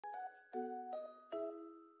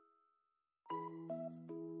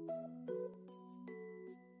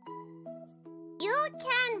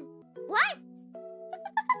What?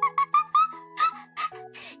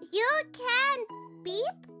 You can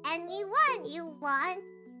beep anyone you want.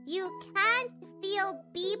 You can't feel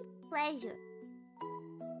beep pleasure.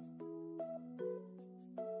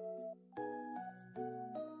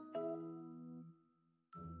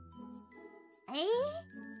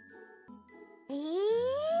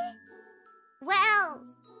 Well,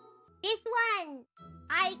 this one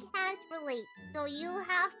I can't relate, so you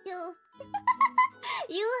have to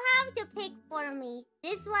you have to pick for me.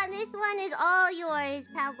 This one is all yours,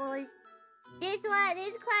 Pebbles. This class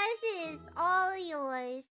is all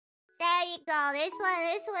yours. There you go. This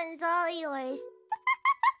one's all yours.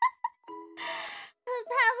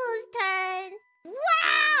 Pebbles' turn.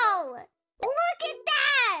 Wow! Look at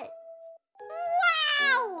that!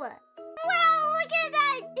 Wow! Wow, look at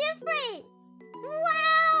that! Different!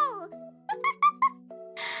 Wow!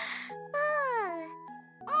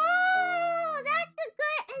 Oh, that's a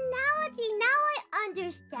good analogy. Now I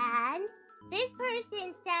understand. This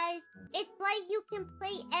person says it's like you can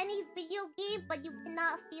play any video game, but you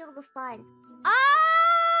cannot feel the fun.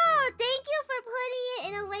 Oh, thank you for putting it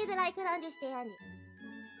in a way that I could understand it.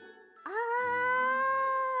 Oh.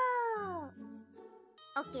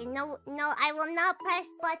 Okay, no, I will not press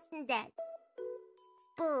button then.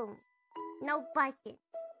 Boom. No button.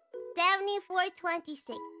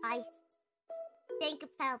 7426. I think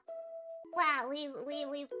about. Wow, we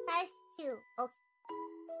pressed 2. Okay.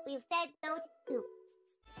 We've said no to 2.